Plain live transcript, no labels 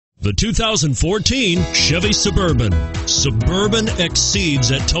The 2014 Chevy Suburban. Suburban exceeds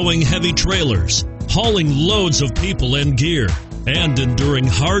at towing heavy trailers, hauling loads of people and gear, and enduring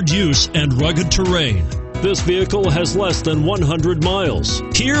hard use and rugged terrain. This vehicle has less than 100 miles.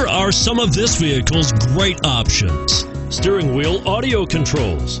 Here are some of this vehicle's great options: steering wheel audio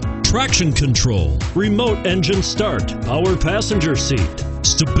controls, traction control, remote engine start, power passenger seat,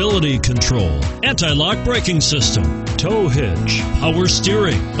 stability control, anti-lock braking system, tow hitch, power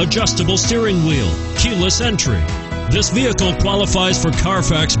steering, adjustable steering wheel, keyless entry. This vehicle qualifies for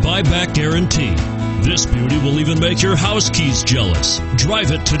Carfax buyback guarantee. This beauty will even make your house keys jealous.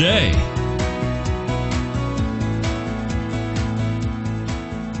 Drive it today.